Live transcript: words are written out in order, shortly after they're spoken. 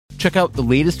check out the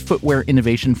latest footwear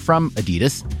innovation from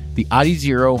Adidas, the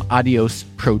Adizero Adios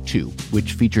Pro 2,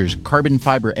 which features carbon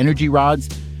fiber energy rods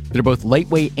that are both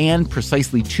lightweight and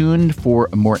precisely tuned for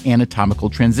a more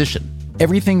anatomical transition.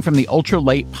 Everything from the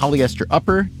ultra-light polyester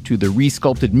upper to the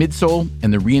resculpted midsole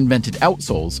and the reinvented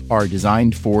outsoles are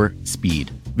designed for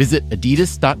speed. Visit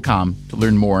adidas.com to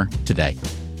learn more today.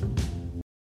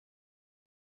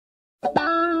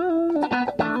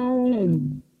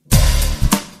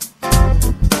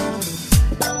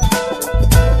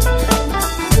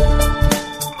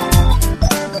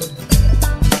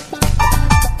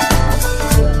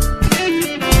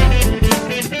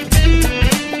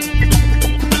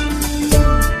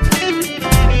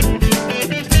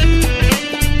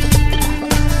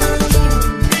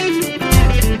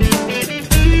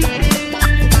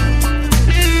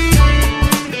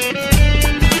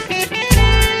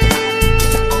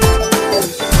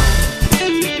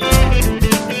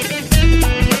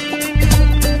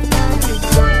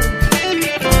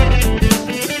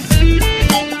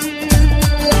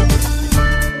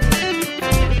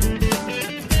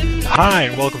 Hi,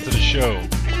 and welcome to the show.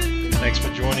 Thanks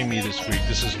for joining me this week.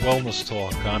 This is Wellness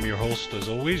Talk. I'm your host, as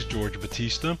always, George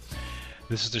Batista.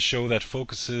 This is the show that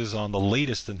focuses on the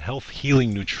latest in health,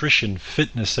 healing, nutrition,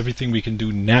 fitness, everything we can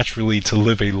do naturally to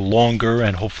live a longer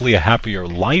and hopefully a happier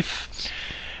life.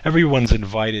 Everyone's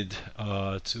invited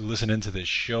to listen into this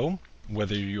show,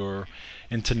 whether you're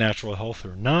into natural health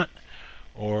or not,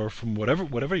 or from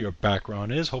whatever your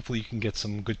background is. Hopefully you can get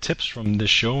some good tips from this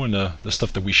show and the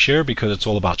stuff that we share, because it's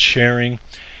all about sharing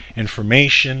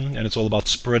information and it's all about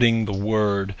spreading the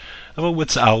word about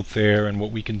what's out there and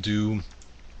what we can do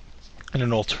in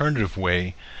an alternative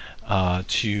way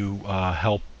to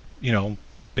help,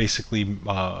 basically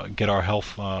get our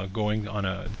health going on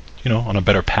a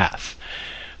better path.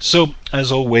 So,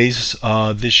 as always,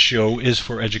 this show is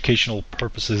for educational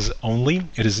purposes only.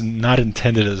 It is not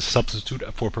intended as a substitute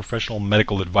for professional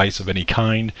medical advice of any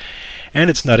kind, and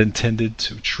it's not intended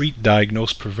to treat,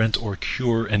 diagnose, prevent, or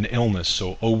cure an illness.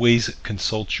 So always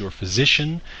consult your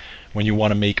physician when you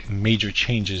want to make major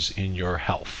changes in your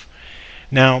health.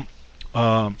 Now,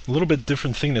 a little bit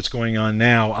different thing that's going on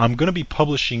now. I'm going to be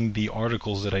publishing the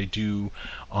articles that I do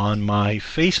on my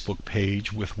Facebook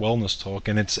page with Wellness Talk,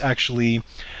 and it's actually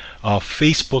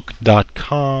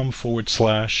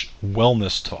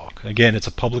facebook.com/Wellness Talk. Again, it's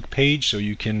a public page, so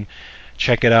you can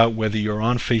check it out whether you're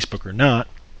on Facebook or not.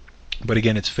 But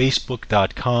again, it's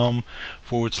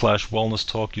facebook.com/Wellness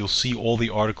Talk. You'll see all the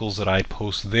articles that I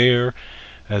post there,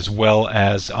 as well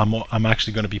as I'm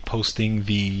actually going to be posting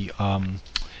the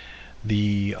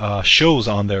shows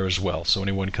on there as well, so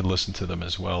anyone can listen to them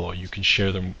as well, or you can share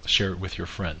it with your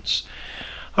friends.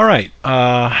 All right,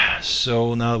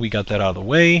 so now that we got that out of the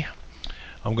way,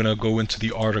 I'm going to go into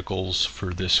the articles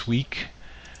for this week.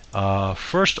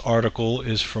 First article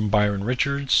is from Byron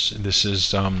Richards. This is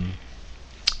from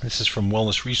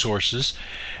Wellness Resources,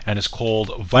 and it's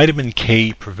called "Vitamin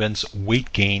K Prevents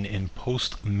Weight Gain in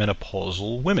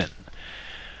Postmenopausal Women."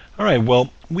 All right,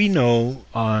 well, we know,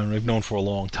 we've known for a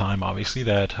long time, obviously,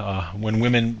 that when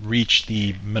women reach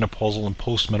the menopausal and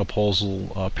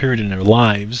postmenopausal period in their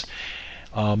lives,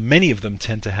 many of them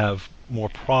tend to have more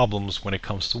problems when it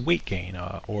comes to weight gain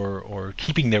or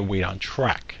keeping their weight on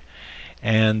track.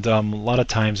 And a lot of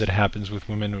times it happens with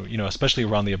women, especially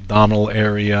around the abdominal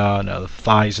area, and, the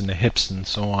thighs and the hips and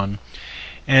so on.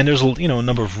 And there's a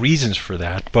number of reasons for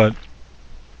that, but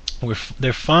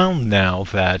they're found now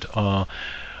that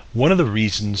one of the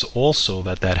reasons also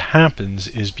that happens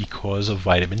is because of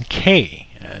vitamin K,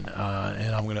 and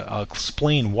I'll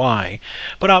explain why.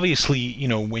 But obviously,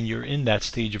 when you're in that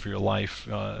stage of your life,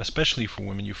 especially for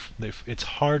women, it's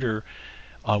harder.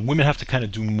 Women have to kind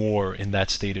of do more in that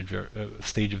stage of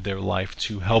their life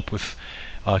to help with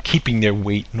keeping their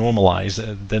weight normalized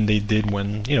than they did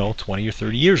when 20 or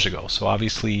 30 years ago. So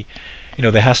obviously,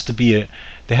 there has to be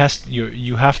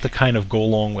you have to kind of go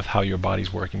along with how your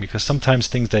body's working, because sometimes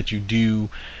things that you do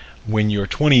when you're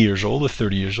 20 years old or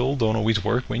 30 years old don't always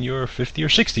work when you're 50 or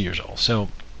 60 years old. So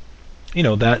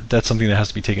that's something that has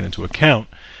to be taken into account.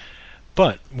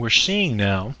 But we're seeing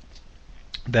now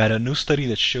that a new study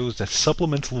that shows that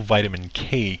supplemental vitamin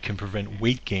K can prevent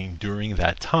weight gain during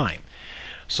that time.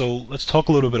 So let's talk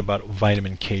a little bit about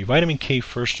vitamin K. Vitamin K,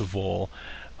 first of all,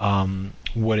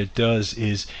 what it does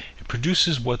is it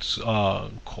produces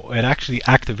it actually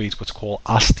activates what's called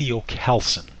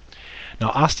osteocalcin.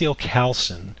 Now,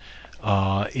 osteocalcin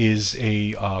is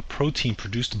a protein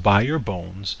produced by your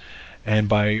bones and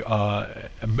by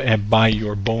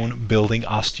your bone building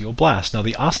osteoblasts. Now,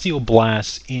 the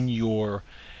osteoblasts in your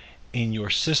in your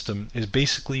system is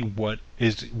basically what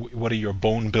are your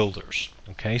bone builders.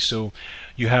 Okay, so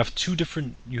you have two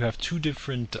different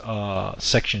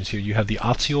sections here. You have the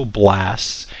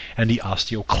osteoblasts and the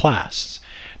osteoclasts.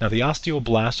 Now the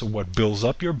osteoblasts are what builds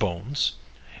up your bones,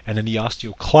 and then the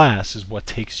osteoclast is what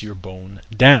takes your bone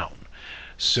down.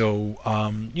 So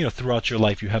throughout your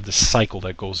life you have this cycle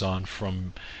that goes on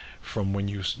from when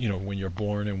when you're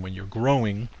born and when you're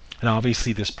growing. And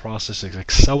obviously this process is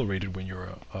accelerated when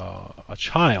you're a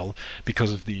child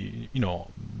because of the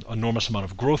enormous amount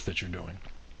of growth that you're doing.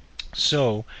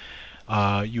 So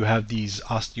you have these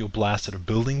osteoblasts that are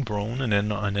building bone, and then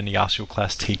the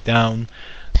osteoclasts take down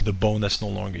the bone that's no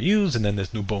longer used, and then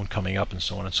there's new bone coming up, and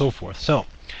so on and so forth. So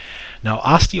now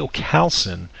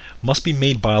osteocalcin must be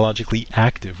made biologically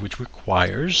active, which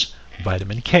requires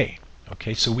vitamin K.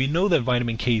 Okay, so we know that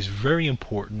vitamin K is very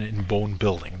important in bone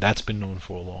building. That's been known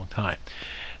for a long time.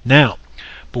 Now,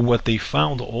 but what they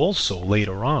found also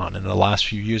later on, in the last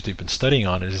few years they've been studying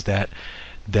on it, is that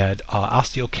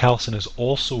osteocalcin is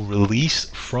also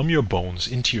released from your bones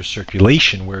into your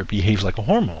circulation, where it behaves like a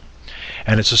hormone.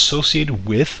 And it's associated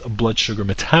with blood sugar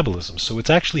metabolism. So it's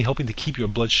actually helping to keep your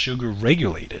blood sugar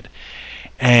regulated.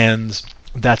 And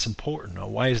that's important. Now,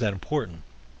 why is that important?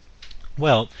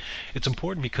 Well, it's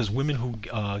important because women who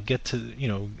get to,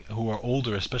 who are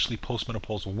older, especially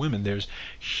postmenopausal women, there's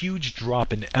huge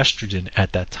drop in estrogen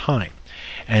at that time.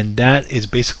 And that is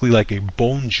basically like a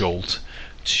bone jolt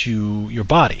to your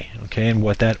body. Okay, and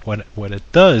what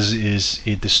it does is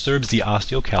it disturbs the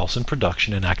osteocalcin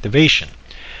production and activation.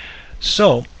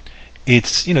 So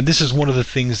it's this is one of the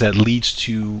things that leads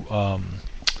to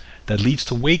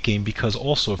weight gain, because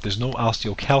also if there's no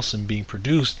osteocalcin being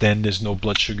produced, then there's no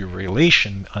blood sugar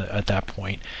regulation at that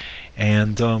point,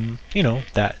 and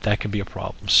that can be a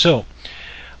problem. So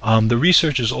the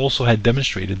researchers also had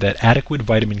demonstrated that adequate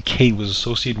vitamin K was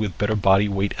associated with better body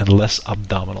weight and less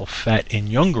abdominal fat in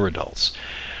younger adults.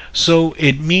 So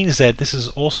it means that this is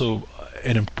also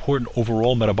an important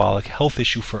overall metabolic health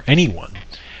issue for anyone,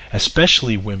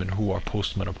 especially women who are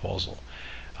postmenopausal.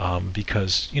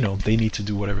 Because they need to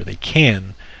do whatever they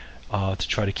can to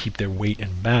try to keep their weight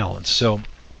in balance. So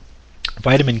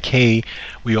vitamin K,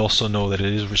 we also know that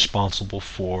it is responsible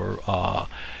for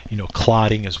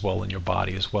clotting as well in your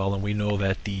body as well, and we know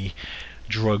that the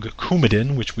drug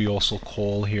Coumadin, which we also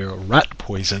call here rat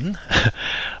poison,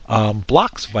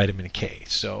 blocks vitamin K.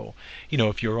 So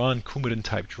if you're on Coumadin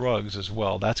type drugs as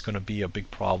well, that's going to be a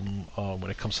big problem when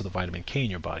it comes to the vitamin K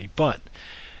in your body. But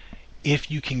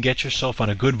if you can get yourself on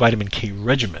a good vitamin K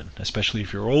regimen, especially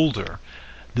if you're older,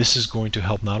 this is going to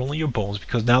help not only your bones,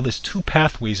 because now there's two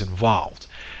pathways involved.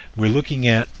 We're looking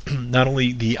at not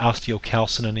only the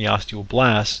osteocalcin and the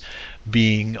osteoblasts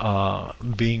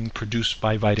being produced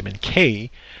by vitamin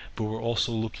K, but we're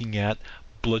also looking at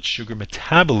blood sugar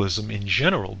metabolism in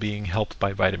general being helped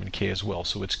by vitamin K as well.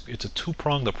 So it's a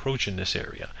two-pronged approach in this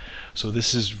area. So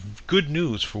this is good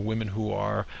news for women who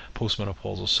are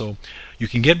postmenopausal. So you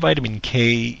can get vitamin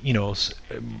K,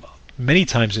 many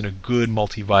times in a good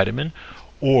multivitamin,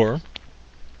 or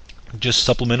just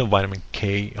supplemental vitamin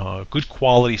K, good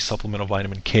quality supplemental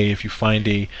vitamin K. If you find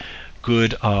a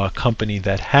good company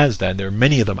that has that, there are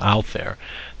many of them out there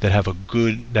that have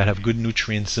good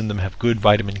nutrients in them, have good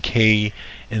vitamin K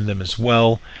in them as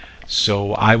well.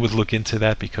 So I would look into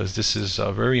that, because this is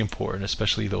very important,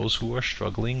 especially those who are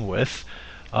struggling with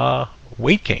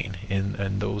weight gain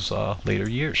in those later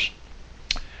years.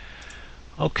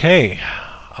 Okay,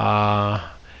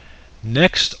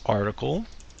 next article.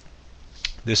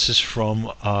 This is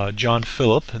from John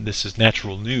Phillip, and this is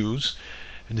Natural News,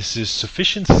 and this is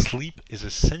sufficient sleep is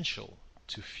essential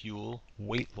to fuel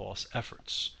weight loss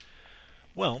efforts.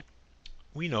 Well,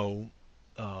 we know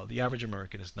the average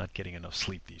American is not getting enough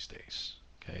sleep these days.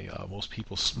 Okay, most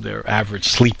people, their average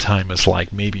sleep time is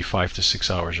like maybe 5 to 6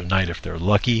 hours a night if they're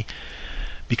lucky,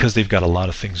 because they've got a lot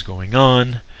of things going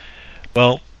on.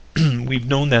 Well, we've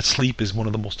known that sleep is one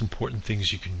of the most important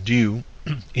things you can do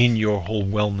in your whole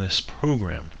wellness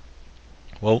program.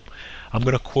 Well, I'm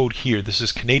going to quote here. This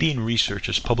is Canadian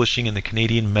researchers publishing in the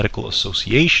Canadian Medical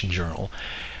Association Journal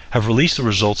have released the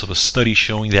results of a study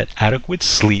showing that adequate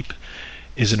sleep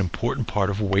is an important part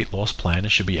of a weight loss plan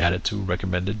and should be added to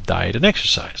recommended diet and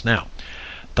exercise. Now,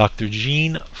 Dr.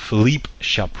 Jean-Philippe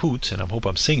Chaput, and I hope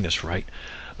I'm saying this right,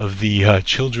 of the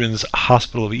Children's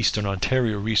Hospital of Eastern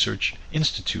Ontario Research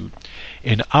Institute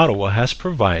in Ottawa has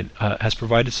provided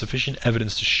sufficient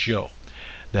evidence to show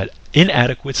that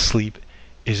inadequate sleep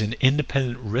is an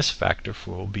independent risk factor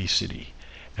for obesity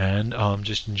and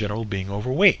just in general being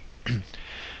overweight.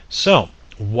 So,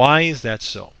 why is that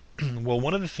so? Well,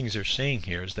 one of the things they're saying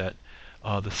here is that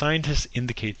The scientists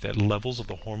indicate that levels of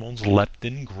the hormones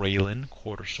leptin, ghrelin,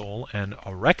 cortisol, and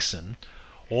orexin,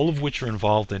 all of which are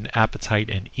involved in appetite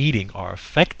and eating, are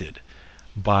affected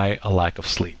by a lack of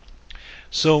sleep.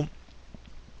 So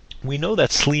we know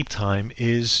that sleep time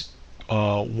is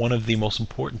one of the most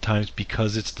important times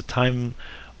because it's the time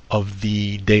of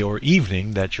the day or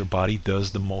evening that your body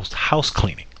does the most house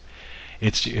cleaning.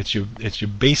 It's your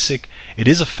basic. It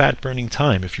is a fat burning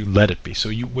time if you let it be.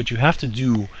 So what you have to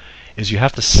do is you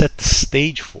have to set the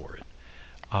stage for it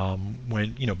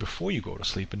when before you go to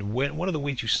sleep. And one of the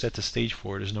ways you set the stage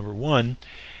for it is, number one,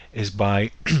 is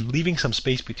by leaving some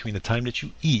space between the time that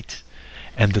you eat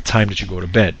and the time that you go to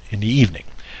bed in the evening.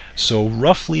 So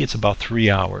roughly it's about 3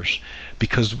 hours,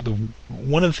 because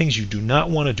one of the things you do not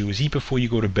want to do is eat before you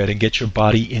go to bed and get your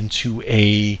body into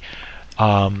a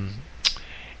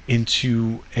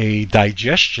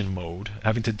digestion mode,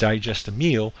 having to digest a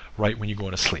meal right when you're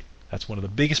going to sleep. That's one of the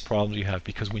biggest problems you have,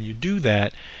 because when you do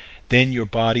that, then your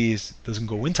body doesn't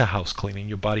go into house cleaning.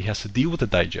 Your body has to deal with the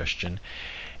digestion,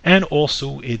 and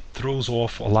also it throws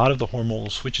off a lot of the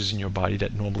hormonal switches in your body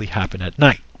that normally happen at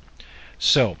night.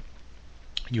 So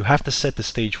you have to set the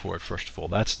stage for it first of all.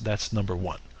 That's number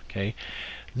one. Okay.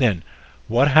 Then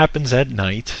what happens at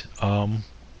night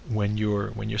when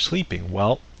you're sleeping?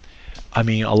 Well, I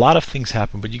mean, a lot of things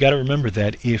happen, but you got to remember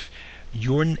that if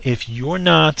you're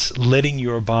not letting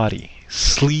your body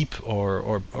sleep,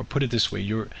 or put it this way,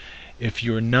 if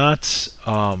you're not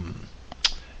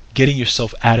getting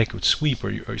yourself adequate sleep, or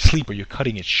you're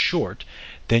cutting it short,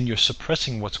 then you're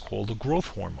suppressing what's called a growth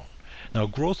hormone. Now,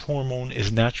 growth hormone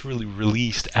is naturally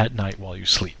released at night while you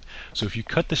sleep. So if you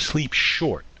cut the sleep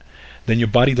short, then your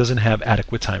body doesn't have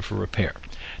adequate time for repair.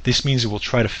 This means it will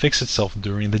try to fix itself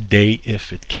during the day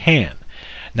if it can.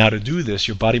 Now, to do this,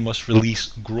 your body must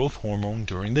release growth hormone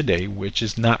during the day, which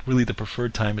is not really the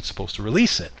preferred time it's supposed to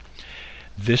release it.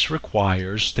 This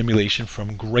requires stimulation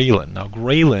from ghrelin. Now,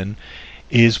 ghrelin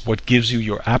is what gives you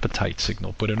your appetite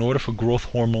signal, but in order for growth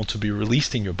hormone to be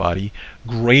released in your body,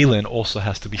 ghrelin also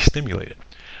has to be stimulated.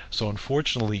 So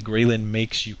unfortunately, ghrelin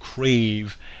makes you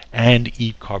crave and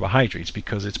eat carbohydrates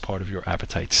because it's part of your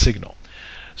appetite signal.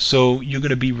 So you're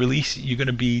going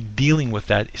to be dealing with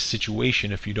that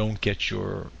situation if you don't get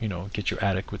your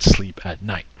adequate sleep at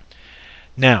night.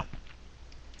 Now,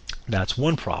 that's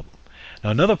one problem. Now,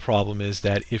 another problem is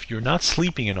that if you're not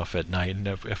sleeping enough at night, and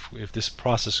if this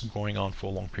process is going on for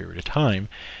a long period of time,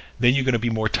 then you're going to be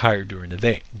more tired during the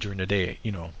day,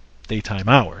 daytime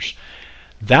hours.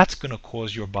 That's going to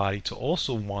cause your body to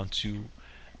also want to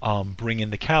bring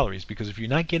in the calories, because if you're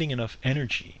not getting enough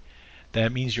energy,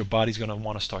 that means your body's going to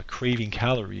want to start craving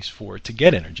calories for it to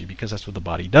get energy, because that's what the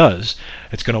body does.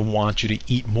 It's going to want you to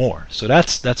eat more. So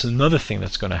that's another thing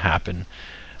that's going to happen.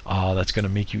 That's going to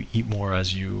make you eat more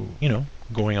as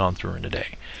going on during the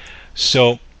day.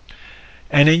 So,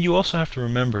 and then you also have to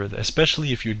remember that,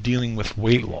 especially if you're dealing with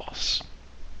weight loss,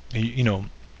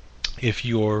 if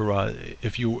you're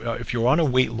on a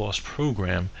weight loss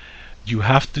program, you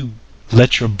have to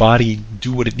let your body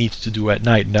do what it needs to do at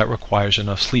night, and that requires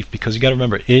enough sleep. Because you got to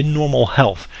remember, in normal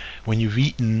health, when you've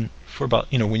eaten for about,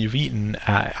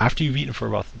 after you've eaten for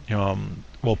about,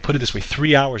 put it this way,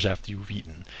 3 hours after you've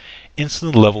eaten,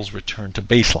 insulin levels return to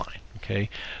baseline. Okay,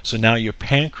 so now your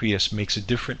pancreas makes a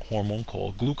different hormone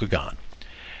called glucagon.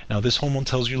 Now, this hormone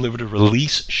tells your liver to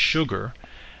release sugar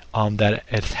that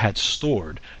it had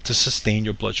stored to sustain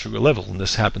your blood sugar level, and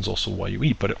this happens also while you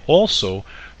eat. But it also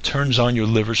turns on your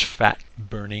liver's fat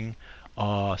burning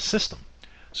system.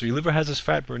 So your liver has this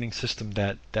fat burning system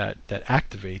that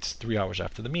activates 3 hours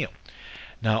after the meal.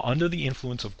 Now, under the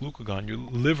influence of glucagon, your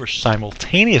liver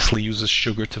simultaneously uses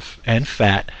sugar and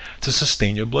fat to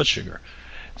sustain your blood sugar.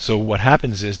 So what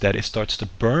happens is that it starts to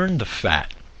burn the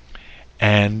fat,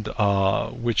 and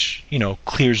which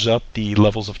clears up the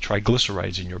levels of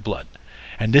triglycerides in your blood,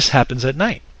 and this happens at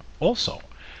night also.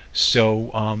 So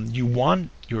you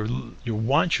want your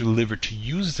liver to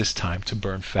use this time to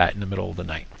burn fat in the middle of the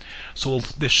night. So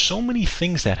there's so many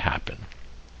things that happen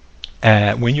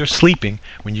when you're sleeping,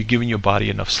 when you're giving your body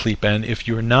enough sleep, and if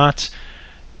you're not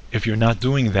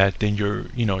doing that, then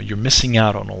you're missing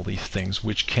out on all these things,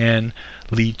 which can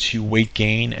lead to weight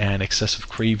gain and excessive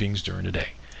cravings during the day.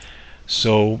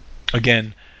 So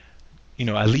again,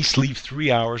 at least leave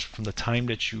 3 hours from the time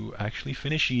that you actually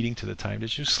finish eating to the time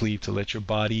that you sleep, to let your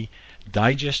body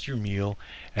digest your meal,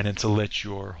 and then to let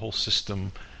your whole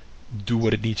system do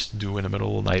what it needs to do in the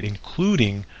middle of the night,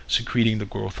 including secreting the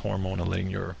growth hormone and letting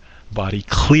your body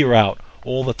clear out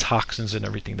all the toxins and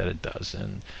everything that it does.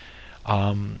 And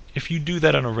if you do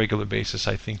that on a regular basis,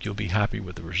 I think you'll be happy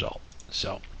with the result.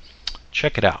 So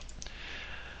check it out.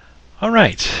 All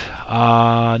right.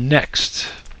 Next.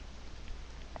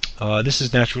 This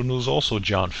is natural news also,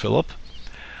 John Phillip.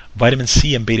 Vitamin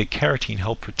C and beta carotene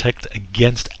help protect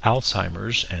against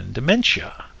Alzheimer's and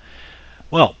dementia.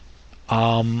 Well,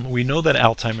 we know that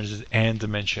Alzheimer's and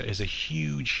dementia is a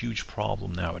huge, huge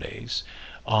problem nowadays.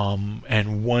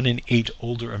 And 1 in 8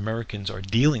 older Americans are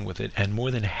dealing with it, and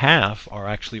more than half are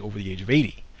actually over the age of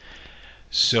 80.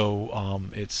 So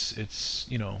it's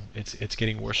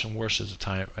getting worse and worse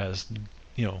as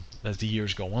the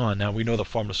years go on. Now we know the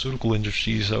pharmaceutical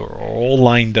industries are all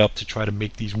lined up to try to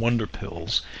make these wonder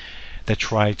pills that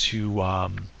try to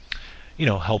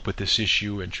help with this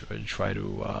issue and try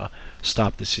to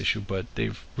stop this issue, but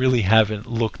they really haven't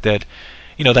looked at,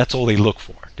 that's all they look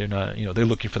for. They're not, they're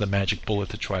looking for the magic bullet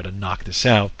to try to knock this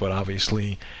out, but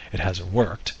obviously it hasn't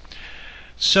worked.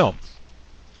 So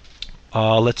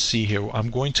let's see here.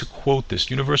 I'm going to quote this.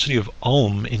 University of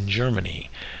Ulm in Germany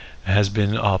has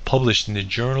been published in the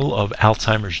Journal of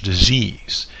Alzheimer's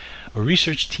Disease. A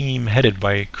research team headed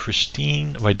by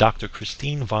Dr.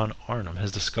 Christine von Arnim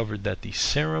has discovered that the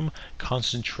serum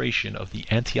concentration of the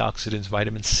antioxidants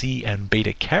vitamin C and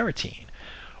beta carotene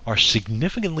are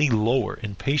significantly lower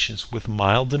in patients with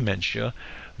mild dementia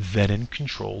than in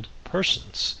controlled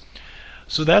persons.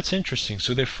 So that's interesting.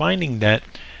 So they're finding that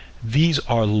these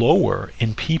are lower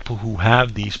in people who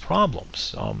have these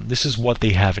problems. This is what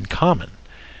they have in common.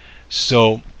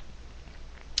 So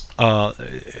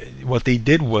what they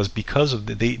did was, because of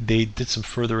they did some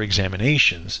further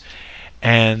examinations,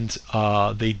 and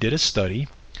they did a study,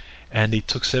 and they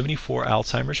took 74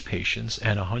 Alzheimer's patients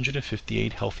and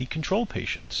 158 healthy control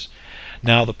patients.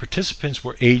 Now the participants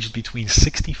were aged between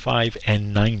 65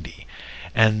 and 90.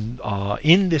 And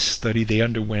in this study, they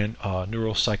underwent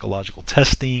neuropsychological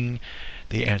testing.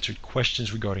 They answered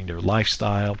questions regarding their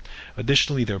lifestyle.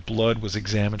 Additionally, their blood was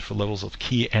examined for levels of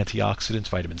key antioxidants,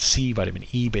 vitamin C, vitamin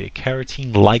E,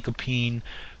 beta-carotene, lycopene,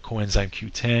 coenzyme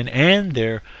Q10, and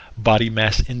their body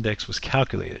mass index was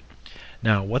calculated.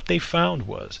 Now, what they found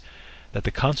was that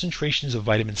the concentrations of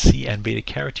vitamin C and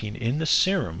beta-carotene in the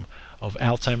serum of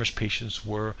Alzheimer's patients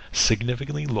were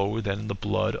significantly lower than in the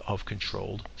blood of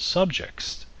controlled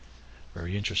subjects.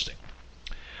 Very interesting.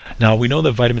 Now we know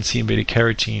that vitamin C and beta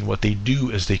carotene, what they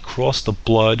do is they cross the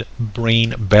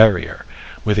blood-brain barrier,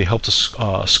 where they help to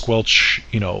squelch,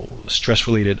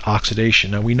 stress-related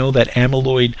oxidation. Now we know that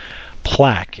amyloid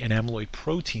plaque and amyloid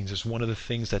proteins is one of the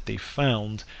things that they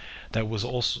found that was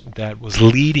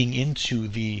leading into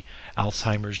the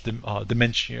Alzheimer's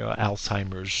dementia,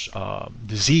 Alzheimer's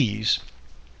disease.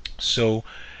 So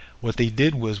what they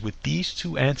did was, with these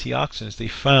two antioxidants, they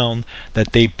found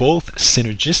that they both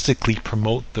synergistically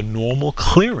promote the normal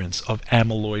clearance of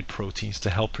amyloid proteins to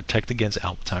help protect against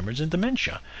Alzheimer's and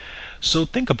dementia. So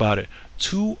think about it.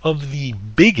 Two of the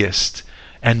biggest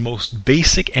and most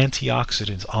basic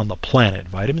antioxidants on the planet,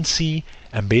 vitamin C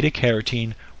and beta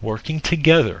carotene, working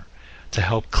together to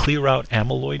help clear out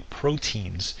amyloid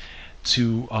proteins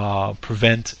to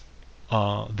prevent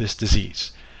this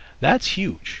disease. That's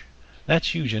huge.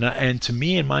 That's huge, and to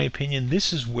me, in my opinion,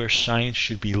 this is where science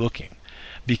should be looking,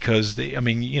 because they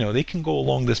can go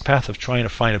along this path of trying to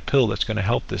find a pill that's going to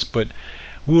help this, but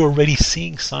we're already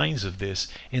seeing signs of this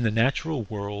in the natural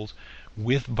world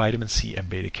with vitamin C and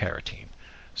beta carotene.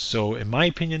 So, in my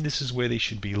opinion, this is where they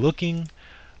should be looking,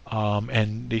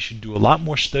 and they should do a lot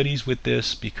more studies with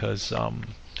this, because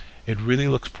it really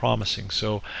looks promising.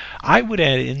 So, I would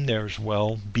add in there as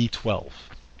well B12,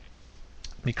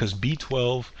 because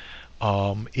B12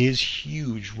 is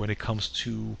huge when it comes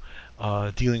to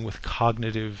dealing with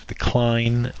cognitive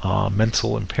decline,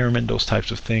 mental impairment, those types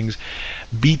of things.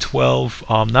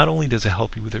 B12, not only does it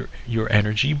help you with your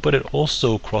energy, but it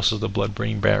also crosses the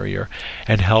blood-brain barrier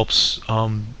and helps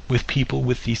with people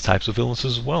with these types of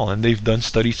illnesses as well. And they've done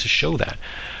studies to show that.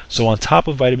 So on top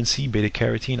of vitamin C,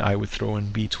 beta-carotene, I would throw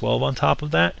in B12 on top of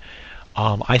that.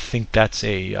 I think that's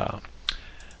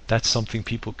something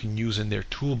people can use in their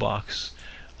toolbox.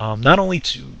 Not only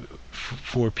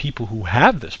for people who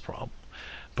have this problem,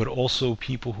 but also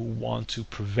people who want to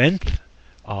prevent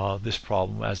this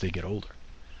problem as they get older.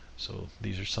 So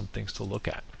these are some things to look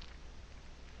at.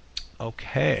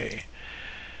 Okay.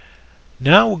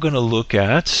 Now we're going to look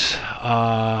at,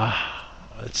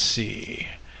 let's see.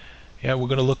 Yeah, we're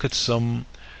going to look at some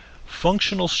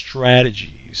functional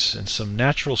strategies and some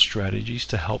natural strategies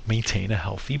to help maintain a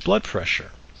healthy blood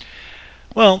pressure.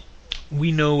 Well,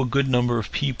 we know a good number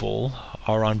of people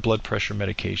are on blood pressure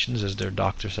medications, as their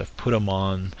doctors have put them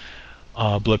on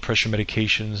blood pressure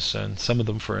medications, and some of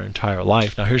them for their entire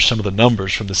life. Now here's some of the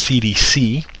numbers from the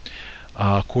CDC.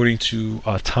 According to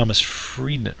Thomas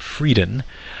Frieden,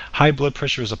 high blood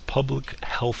pressure is a public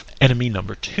health enemy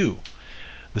number 2.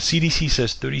 The CDC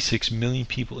says 36 million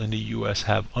people in the U.S.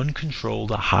 have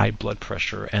uncontrolled high blood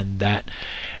pressure, and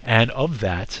of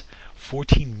that,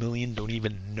 14 million don't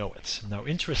even know it. Now,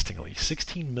 interestingly,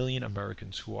 16 million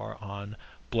Americans who are on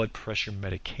blood pressure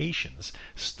medications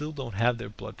still don't have their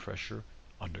blood pressure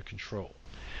under control.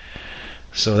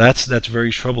 So that's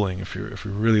very troubling if you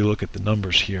really look at the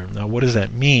numbers here. Now, what does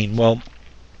that mean? Well,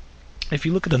 if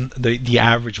you look at the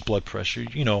average blood pressure,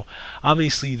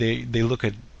 obviously they look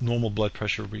at normal blood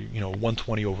pressure,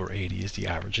 120 over 80 is the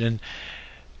average, and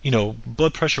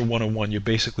blood pressure 101, you're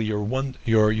basically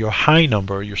your high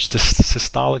number, your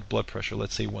systolic blood pressure,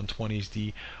 let's say 120 is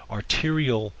the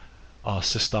arterial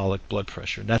systolic blood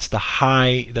pressure. That's the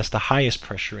highest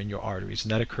pressure in your arteries,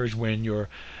 and that occurs when your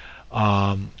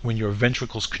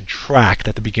ventricles contract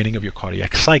at the beginning of your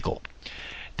cardiac cycle.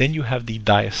 Then you have the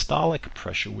diastolic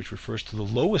pressure, which refers to the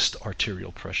lowest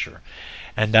arterial pressure,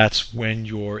 and that's when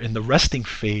you're in the resting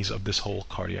phase of this whole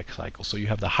cardiac cycle. So you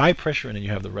have the high pressure and then you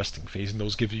have the resting phase, and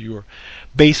those give you your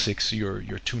basics, your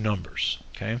two numbers.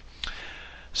 Okay,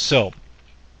 so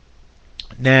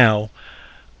now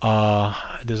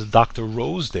there's Dr.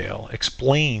 Rosedale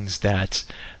explains that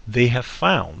they have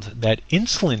found that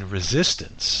insulin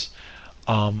resistance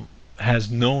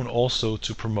has known also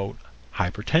to promote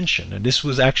hypertension, and this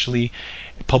was actually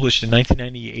published in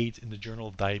 1998 in the Journal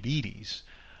of Diabetes,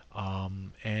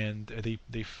 and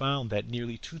they found that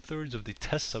nearly 2/3 of the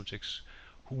test subjects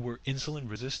who were insulin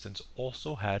resistant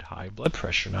also had high blood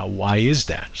pressure. Now, why is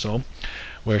that? So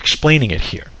we're explaining it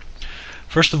here.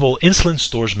 First of all, insulin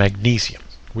stores magnesium,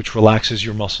 which relaxes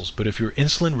your muscles, but if your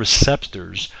insulin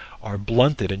receptors are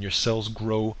blunted and your cells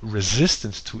grow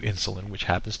resistance to insulin, which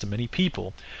happens to many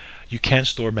people, you can't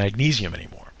store magnesium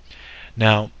anymore.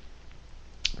 Now,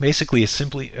 basically,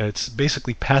 it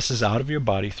basically passes out of your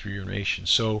body through urination.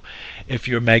 So if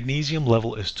your magnesium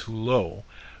level is too low,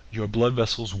 your blood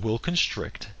vessels will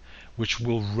constrict, which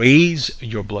will raise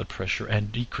your blood pressure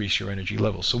and decrease your energy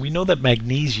level. So we know that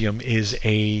magnesium is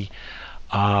it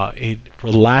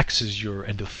relaxes your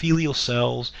endothelial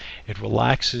cells, it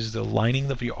relaxes the lining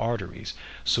of your arteries.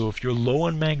 So if you're low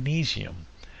on magnesium,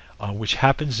 which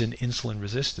happens in insulin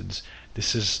resistance,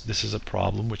 this is a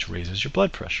problem which raises your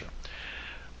blood pressure.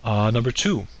 Number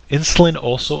 2, insulin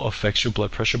also affects your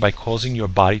blood pressure by causing your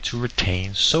body to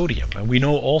retain sodium. And we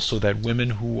know also that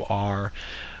women who are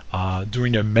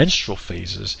during their menstrual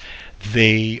phases,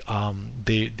 their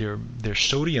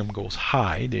sodium goes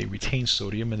high, they retain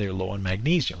sodium, and they're low on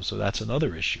magnesium. So that's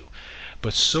another issue.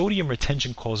 But sodium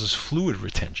retention causes fluid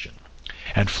retention,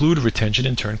 and fluid retention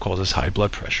in turn causes high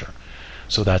blood pressure.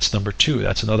 So that's number 2.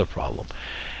 That's another problem.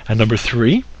 And number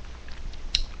 3,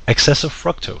 excessive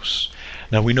fructose.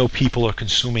 Now we know people are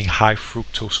consuming high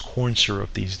fructose corn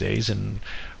syrup these days, and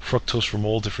fructose from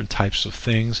all different types of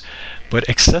things, but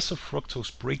excessive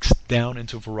fructose breaks down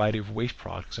into a variety of waste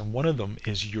products, and one of them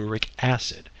is uric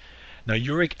acid. Now,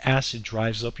 uric acid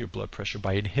drives up your blood pressure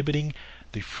by inhibiting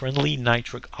the friendly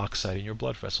nitric oxide in your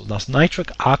blood vessels. Now,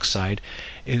 nitric oxide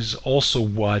is also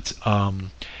what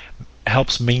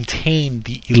helps maintain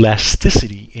the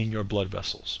elasticity in your blood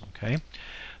vessels. Okay,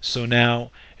 so now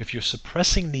if you're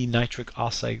suppressing the nitric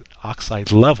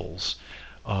oxide levels,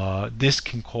 this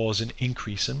can cause an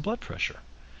increase in blood pressure.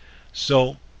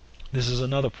 So this is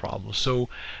another problem. So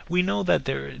we know that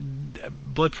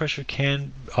blood pressure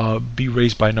can be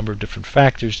raised by a number of different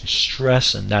factors,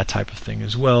 stress and that type of thing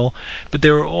as well. But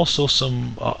there are also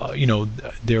some,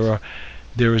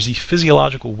 there is these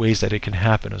physiological ways that it can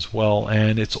happen as well,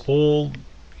 and it's all,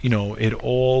 it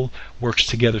all works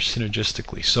together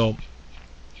synergistically. So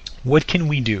what can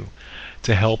we do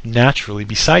to help naturally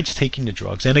besides taking the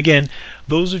drugs? And again,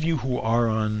 those of you who are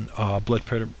on blood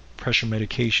pressure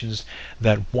medications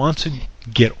that want to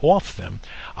get off them,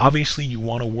 obviously you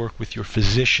want to work with your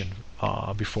physician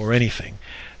before anything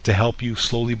to help you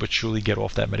slowly but surely get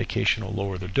off that medication or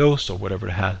lower the dose or whatever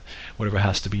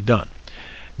has to be done.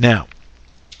 Now,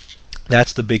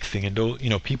 that's the big thing, and those,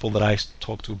 people that I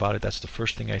talk to about it, that's the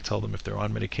first thing I tell them. If they're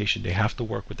on medication, they have to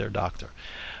work with their doctor.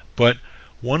 But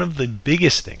one of the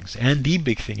biggest things, and the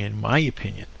big thing in my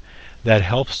opinion, that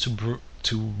helps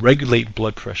to regulate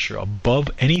blood pressure above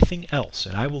anything else,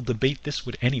 and I will debate this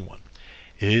with anyone,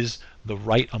 is the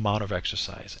right amount of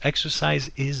exercise. Exercise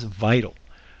is vital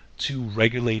to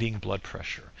regulating blood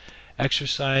pressure.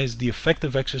 Exercise, the effect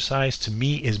of exercise to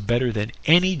me is better than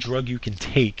any drug you can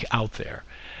take out there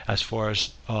as far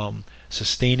as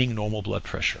sustaining normal blood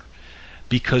pressure,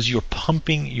 because you're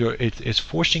pumping it's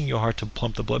forcing your heart to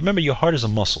pump the blood. Remember, your heart is a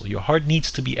muscle. Your heart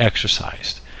needs to be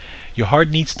exercised. Your heart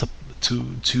needs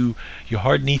to your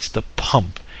heart needs to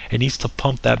pump. It needs to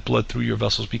pump that blood through your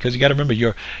vessels, because you got to remember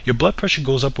your blood pressure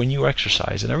goes up when you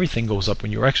exercise, and everything goes up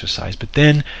when you exercise. But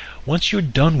then once you're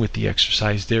done with the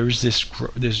exercise, there's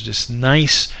this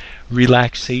nice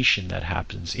relaxation that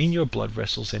happens in your blood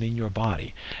vessels and in your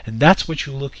body, and that's what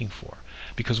you're looking for.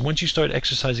 Because once you start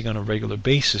exercising on a regular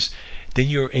basis, then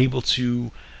you're able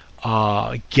to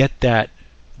get that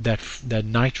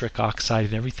nitric oxide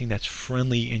and everything that's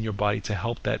friendly in your body to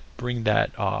help that bring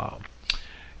that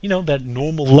that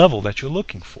normal level that you're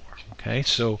looking for. Okay,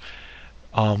 so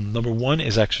number one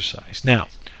is exercise. Now,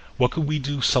 what could we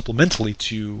do supplementally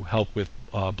to help with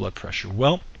blood pressure?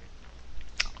 Well,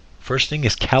 first thing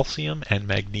is calcium and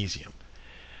magnesium.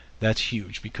 That's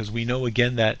huge, because we know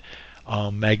again that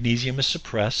magnesium is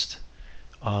suppressed,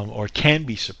 or can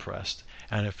be suppressed,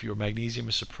 and if your magnesium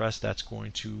is suppressed, that's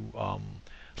going to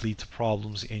lead to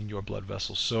problems in your blood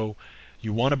vessels. So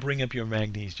you want to bring up your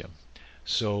magnesium.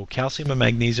 So calcium and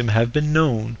magnesium have been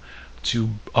known to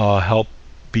help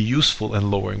be useful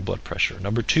in lowering blood pressure.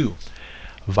 Number two,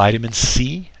 vitamin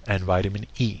C and vitamin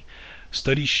E.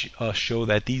 Studies show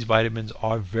that these vitamins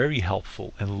are very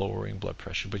helpful in lowering blood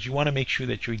pressure, but you want to make sure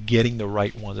that you're getting the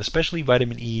right ones, especially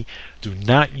vitamin E. Do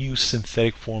not use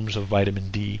synthetic forms of vitamin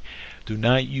D. Do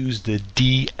not use the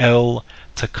DL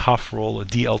tocopherol or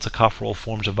DL tocopherol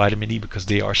forms of vitamin E, because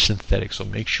they are synthetic. So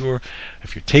make sure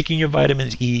if you're taking your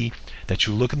vitamin E that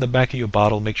you look in the back of your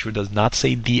bottle, make sure it does not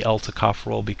say DL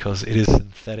tocopherol, because it is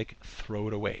synthetic. Throw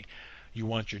it away. You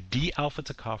want your D-alpha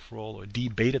tocopherol or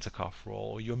D-beta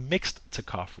tocopherol or your mixed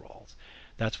tocopherols.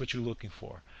 That's what you're looking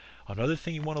for. Another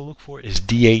thing you want to look for is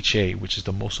DHA, which is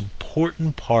the most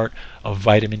important part of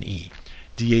vitamin E.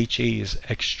 DHA is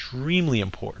extremely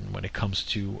important when it comes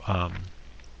to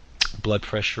blood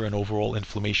pressure and overall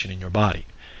inflammation in your body.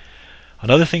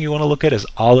 Another thing you want to look at is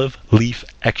olive leaf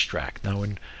extract. Now,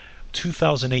 in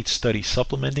 2008 study,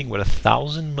 supplementing with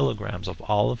 1,000 milligrams of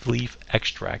olive leaf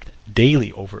extract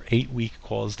daily over 8 weeks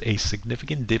caused a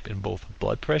significant dip in both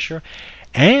blood pressure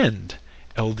and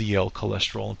LDL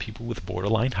cholesterol in people with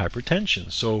borderline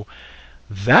hypertension. So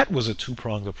that was a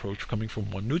two-pronged approach coming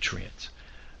from one nutrient.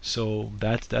 So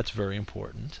that's very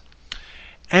important.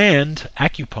 And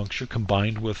acupuncture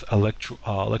combined with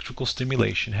electrical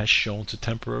stimulation has shown to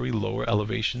temporarily lower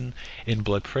elevation in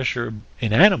blood pressure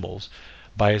in animals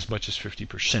by as much as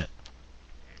 50%.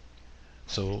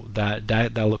 So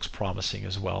that looks promising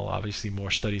as well. Obviously,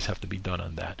 more studies have to be done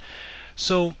on that.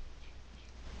 So,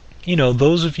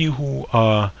 those of you who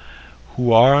are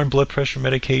on blood pressure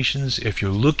medications, if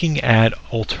you're looking at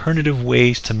alternative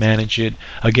ways to manage it,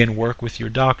 again, work with your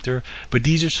doctor. But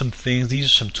these are some things, these are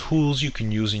some tools you can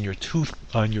use in your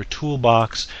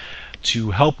toolbox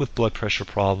to help with blood pressure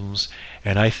problems.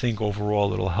 And I think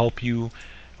overall it'll help you,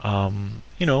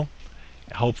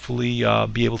 hopefully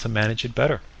be able to manage it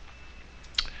better.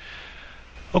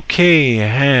 Okay,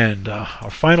 and our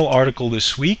final article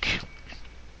this week.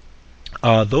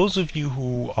 Those of you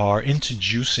who are into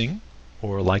juicing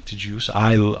or like to juice,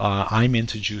 I'm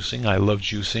into juicing. I love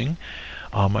juicing.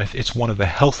 It's one of the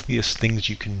healthiest things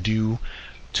you can do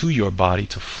to your body,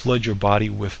 to flood your body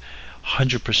with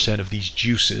 100% of these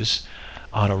juices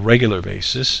on a regular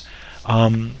basis.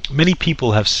 Many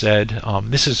people have said,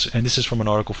 this is from an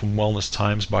article from Wellness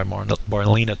Times by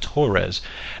Marlena Torres.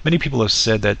 Many people have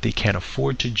said that they can't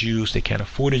afford to juice, they can't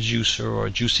afford a juicer, or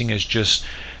juicing is just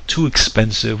too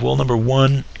expensive. Well, number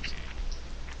one,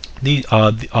 the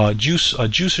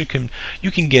juicer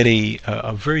you can get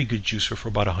a very good juicer for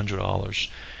about $100,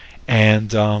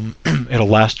 and it'll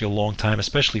last you a long time,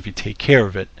 especially if you take care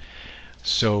of it.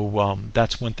 So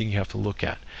that's one thing you have to look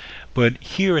at. But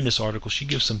here in this article, she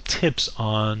gives some tips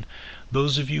on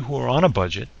those of you who are on a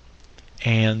budget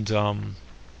and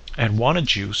want to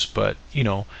juice, but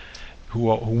who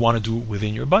want to do it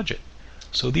within your budget.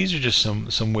 So these are just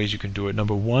some ways you can do it.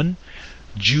 Number one,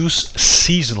 juice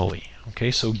seasonally.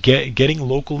 Okay, so getting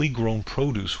locally grown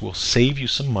produce will save you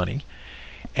some money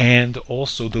and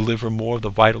also deliver more of the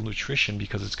vital nutrition,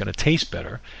 because it's going to taste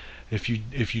better if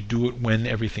you do it when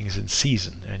everything is in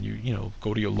season, and you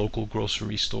go to your local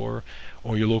grocery store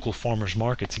or your local farmer's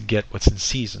market to get what's in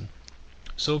season.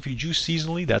 So if you juice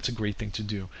seasonally, that's a great thing to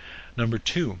do. Number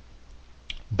two,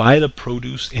 buy the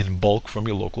produce in bulk from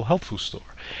your local health food store.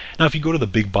 Now, if you go to the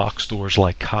big box stores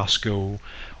like Costco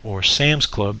or Sam's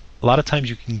Club, a lot of times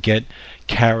you can get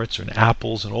carrots and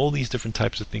apples and all these different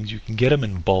types of things. You can get them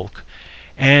in bulk,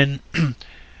 and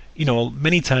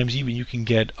many times even you can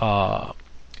get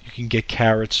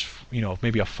carrots.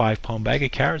 Maybe a 5-pound bag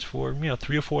of carrots for $3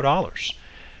 or $4.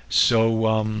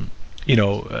 So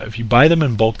if you buy them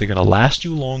in bulk, they're going to last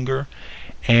you longer,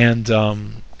 and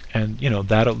and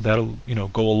that'll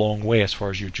go a long way as far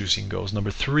as your juicing goes.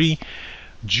 Number 3,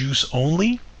 juice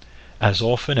only as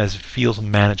often as it feels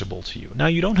manageable to you. Now,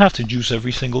 you don't have to juice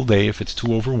every single day if it's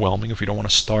too overwhelming, if you don't want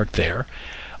to start there.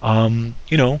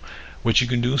 What you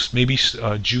can do is maybe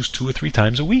juice 2 or 3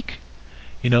 times a week.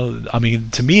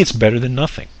 To me, it's better than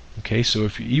nothing. Okay, so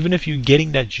even if you're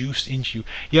getting that juice into you,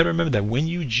 you got to remember that when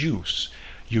you juice,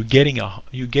 you're getting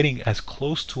as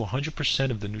close to 100%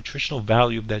 of the nutritional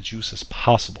value of that juice as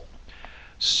possible.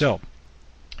 So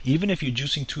even if you're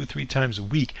juicing 2 or 3 times a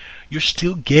week, you're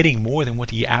still getting more than what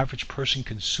the average person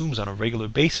consumes on a regular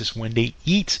basis when they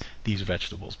eat these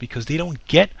vegetables, because they don't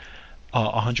get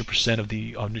 100% of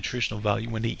the nutritional value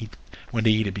when they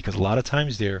eat it, because a lot of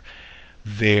times they're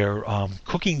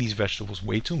cooking these vegetables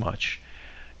way too much.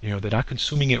 They're not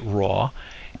consuming it raw,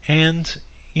 and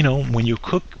when you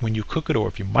cook it, or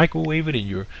if you microwave it, and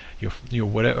you're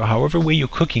whatever, however way you're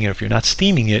cooking it, if you're not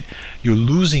steaming it, you're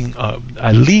losing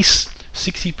at least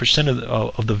 60%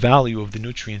 of the value of the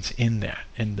nutrients in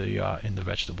the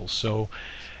vegetables. So,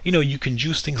 you can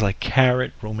juice things like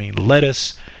carrot, romaine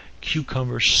lettuce,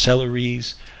 cucumbers,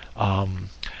 celeries.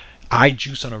 I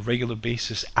juice on a regular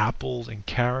basis apples and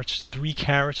carrots. 3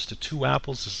 carrots to 2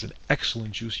 apples is an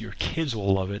excellent juice. Your kids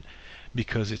will love it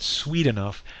because it's sweet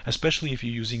enough, especially if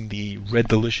you're using the Red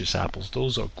Delicious apples.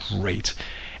 Those are great,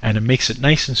 and it makes it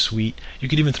nice and sweet. You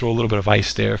can even throw a little bit of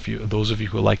ice there if those of you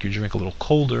who like your drink a little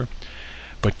colder.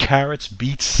 But carrots,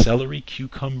 beets, celery,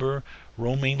 cucumber,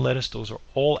 romaine lettuce, those are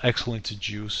all excellent to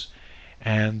juice.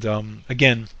 And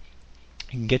again,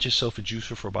 you can get yourself a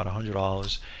juicer for about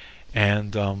 $100,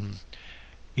 and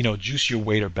juice your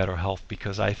weight or better health,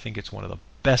 because I think it's one of the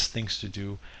best things to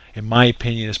do. In my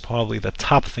opinion, it's probably the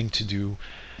top thing to do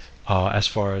as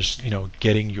far as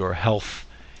getting your health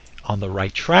on the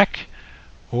right track,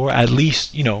 or at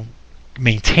least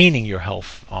maintaining your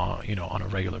health on a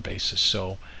regular basis.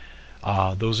 So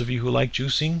those of you who like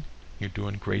juicing, you're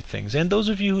doing great things. And those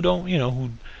of you who don't,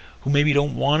 who maybe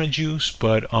don't want to juice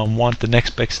but want the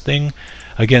next best thing,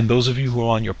 again, those of you who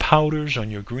are on your powders,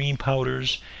 on your green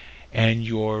powders, and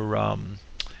your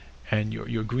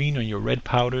green and your red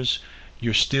powders,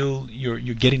 you're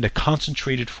getting the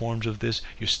concentrated forms of this.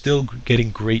 You're still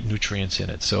getting great nutrients in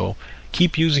it. So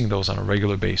keep using those on a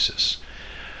regular basis.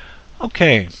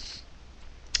 Okay,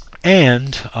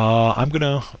 and I'm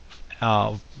gonna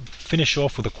finish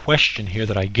off with a question here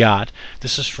that I got.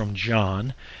 This is from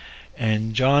John.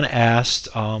 And John asked,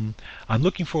 I'm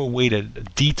looking for a way to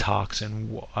detox,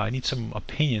 and I need some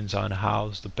opinions on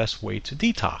how's the best way to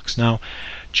detox. Now,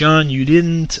 John, you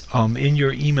didn't, in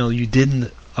your email, you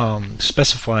didn't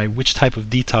specify which type of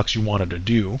detox you wanted to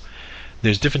do.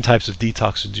 There's different types of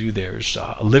detox to do. There's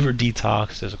a liver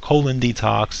detox, there's a colon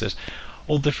detox, there's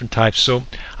all different types. So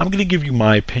I'm going to give you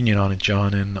my opinion on it,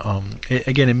 John. And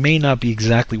again, it may not be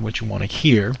exactly what you want to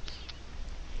hear,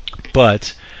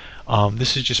 but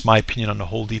this is just my opinion on the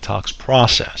whole detox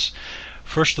process.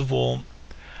 First of all,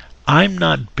 I'm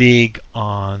not big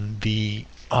on the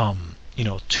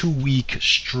 2-week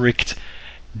strict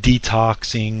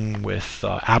detoxing with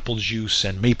apple juice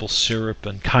and maple syrup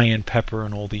and cayenne pepper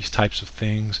and all these types of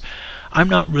things. I'm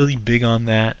not really big on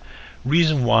that.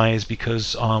 Reason why is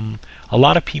because a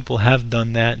lot of people have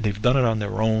done that. They've done it on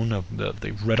their own.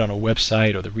 They've read on a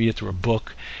website or they read it through a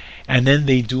book, and then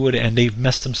they do it and they've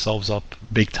messed themselves up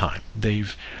big time.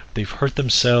 They've hurt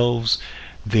themselves.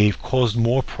 They've caused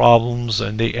more problems,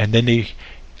 and then they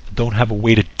don't have a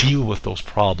way to deal with those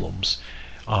problems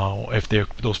if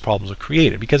those problems are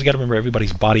created. Because you got to remember,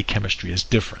 everybody's body chemistry is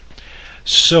different.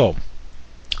 So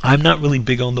I'm not really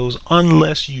big on those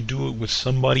unless you do it with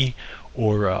somebody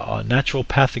or a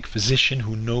naturopathic physician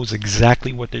who knows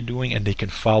exactly what they're doing and they can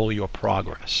follow your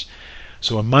progress.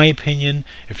 So in my opinion,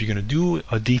 if you're going to do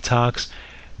a detox,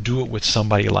 do it with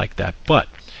somebody like that. But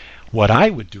what I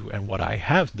would do, and what I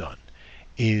have done,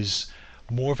 is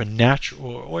more of a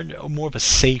natural or more of a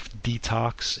safe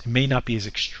detox. It may not be as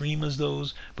extreme as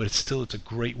those, but it's a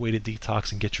great way to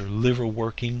detox and get your liver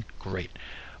working great.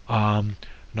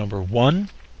 Number one,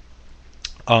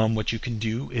 what you can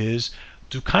do is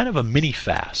do kind of a mini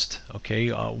fast. Okay,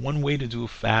 one way to do a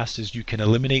fast is you can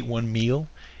eliminate one meal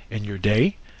in your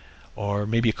day, or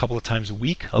maybe a couple of times a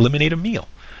week, eliminate a meal.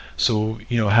 So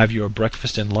have your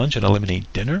breakfast and lunch and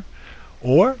eliminate dinner,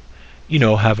 or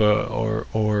have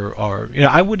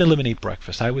I wouldn't eliminate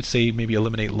breakfast. I would say maybe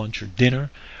eliminate lunch or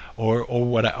dinner,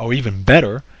 or even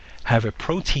better, have a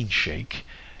protein shake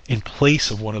in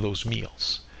place of one of those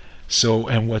meals. So,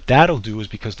 and what that'll do is,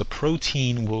 because the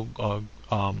protein will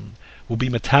will be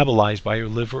metabolized by your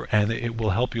liver, and it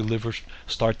will help your liver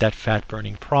start that fat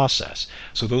burning process.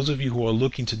 So those of you who are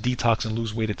looking to detox and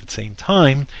lose weight at the same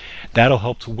time, that'll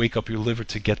help to wake up your liver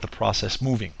to get the process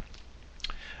moving.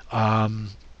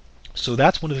 So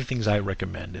that's one of the things I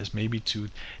recommend, is maybe to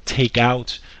take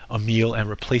out a meal and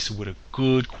replace it with a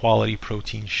good quality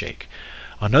protein shake.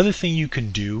 Another thing you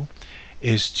can do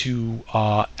is to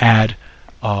add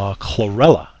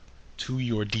chlorella to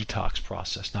your detox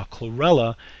process. Now,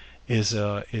 chlorella is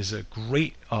a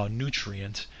great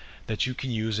nutrient that you can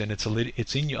use, and it's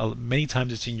in many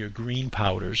times it's in your green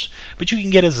powders, but you can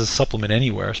get it as a supplement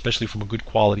anywhere, especially from a good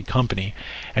quality company,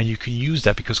 and you can use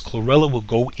that because chlorella will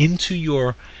go into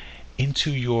your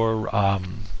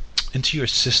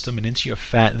system and into your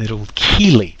fat, and it'll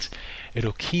chelate.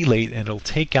 It'll chelate, and it'll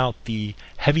take out the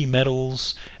heavy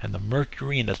metals and the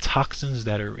mercury and the toxins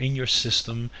that are in your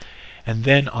system. And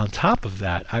then on top of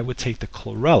that, I would take the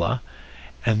chlorella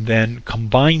and then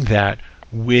combine that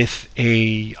with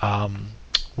a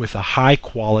high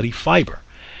quality fiber.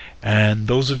 And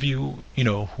those of you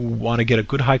who want to get a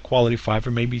good high quality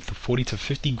fiber, maybe 40 to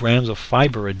 50 grams of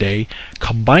fiber a day,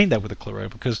 combine that with the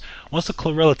chlorella, because once the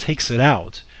chlorella takes it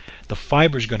out, the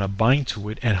fiber is going to bind to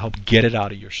it and help get it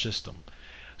out of your system.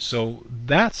 So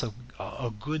that's a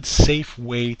good, safe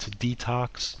way to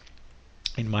detox,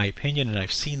 in my opinion, and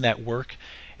I've seen that work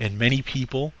in many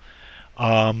people.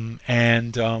 And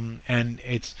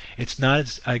it's not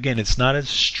as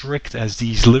strict as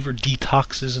these liver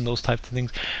detoxes and those types of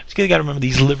things. You got to remember,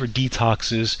 these liver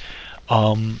detoxes,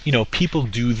 people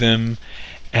do them,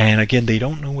 and again, they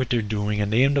don't know what they're doing,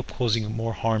 and they end up causing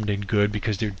more harm than good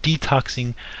because they're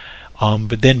detoxing.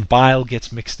 But then bile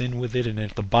gets mixed in with it, and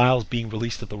if the bile is being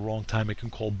released at the wrong time, it can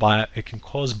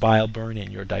cause bile burn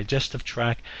in your digestive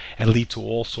tract and lead to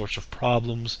all sorts of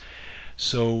problems.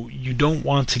 So you don't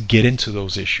want to get into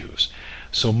those issues.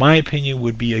 So my opinion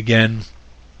would be, again,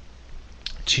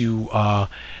 to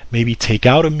maybe take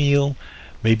out a meal,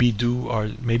 maybe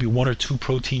one or two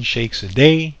protein shakes a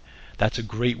day. That's a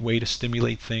great way to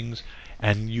stimulate things,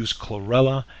 and use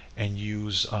chlorella and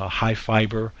use high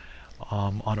fiber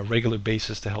on a regular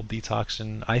basis to help detox,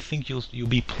 and I think you'll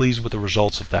be pleased with the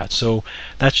results of that. So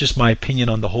that's just my opinion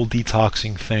on the whole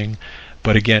detoxing thing,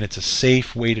 but again, it's a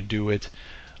safe way to do it.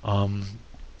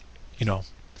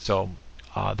 So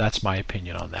that's my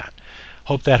opinion on that.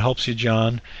 Hope that helps you,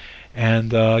 John.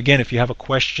 And again, if you have a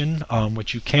question,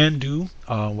 what you can do,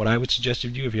 what I would suggest you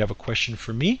do, if you have a question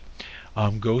for me,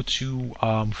 go to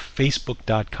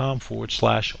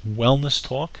facebook.com/wellness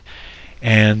talk.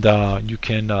 And you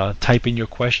can type in your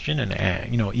question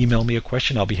and email me a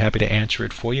question. I'll be happy to answer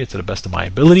it for you to the best of my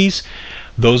abilities.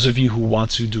 Those of you who want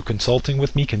to do consulting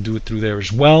with me can do it through there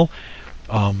as well.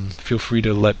 Feel free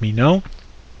to let me know.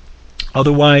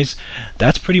 Otherwise,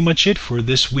 that's pretty much it for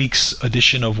this week's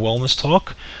edition of Wellness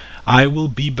Talk. I will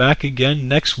be back again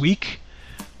next week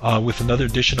with another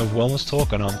edition of Wellness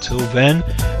Talk. And until then,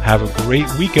 have a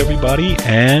great week, everybody,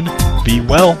 and be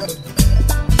well.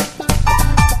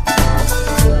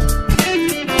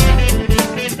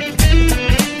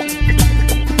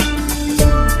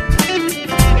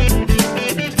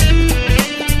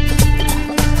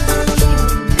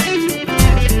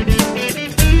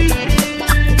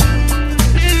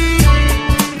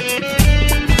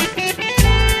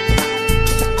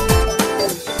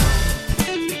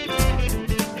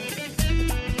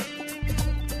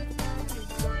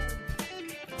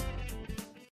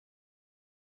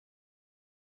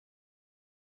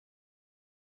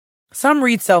 Some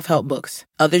read self-help books,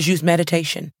 others use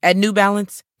meditation. At New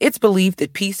Balance, it's believed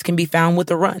that peace can be found with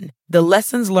a run. The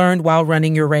lessons learned while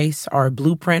running your race are a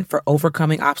blueprint for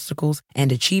overcoming obstacles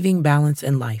and achieving balance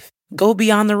in life. Go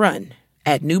beyond the run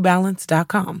at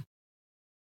newbalance.com.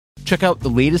 Check out the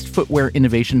latest footwear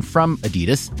innovation from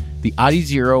Adidas, the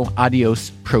Adizero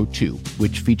Adios Pro 2,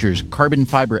 which features carbon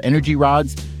fiber energy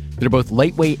rods that are both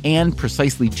lightweight and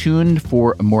precisely tuned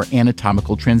for a more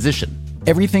anatomical transition.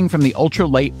 Everything from the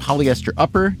ultra-light polyester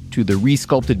upper to the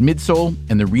re-sculpted midsole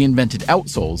and the reinvented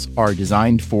outsoles are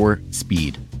designed for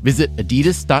speed. Visit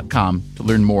adidas.com to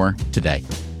learn more today.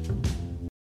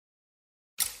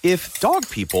 If dog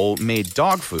people made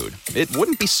dog food, it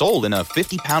wouldn't be sold in a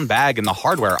 50-pound bag in the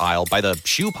hardware aisle by the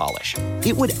shoe polish.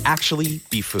 It would actually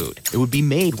be food. It would be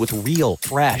made with real,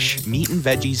 fresh meat and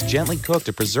veggies gently cooked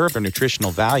to preserve their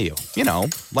nutritional value. You know,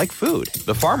 like food.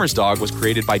 The Farmer's Dog was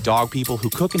created by dog people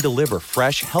who cook and deliver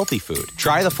fresh, healthy food.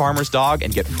 Try the Farmer's Dog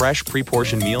and get fresh,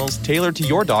 pre-portioned meals tailored to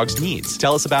your dog's needs.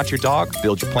 Tell us about your dog,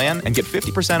 build your plan, and get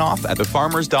 50% off at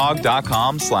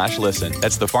thefarmersdog.com/listen.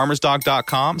 That's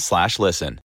thefarmersdog.com/listen.